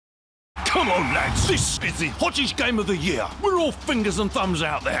Come on, lads, this is the hottest game of the year. We're all fingers and thumbs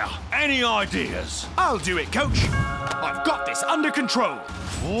out there. Any ideas? I'll do it, Coach. I've got this under control.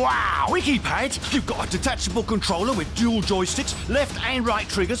 Wow! Wikipad, you've got a detachable controller with dual joysticks, left and right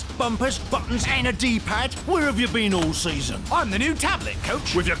triggers, bumpers, buttons and a D-pad. Where have you been all season? I'm the new tablet,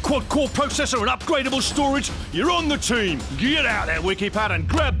 Coach. With your quad-core processor and upgradable storage, you're on the team. Get out there, Wikipad, and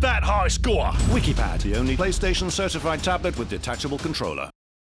grab that high score. Wikipad, the only PlayStation-certified tablet with detachable controller.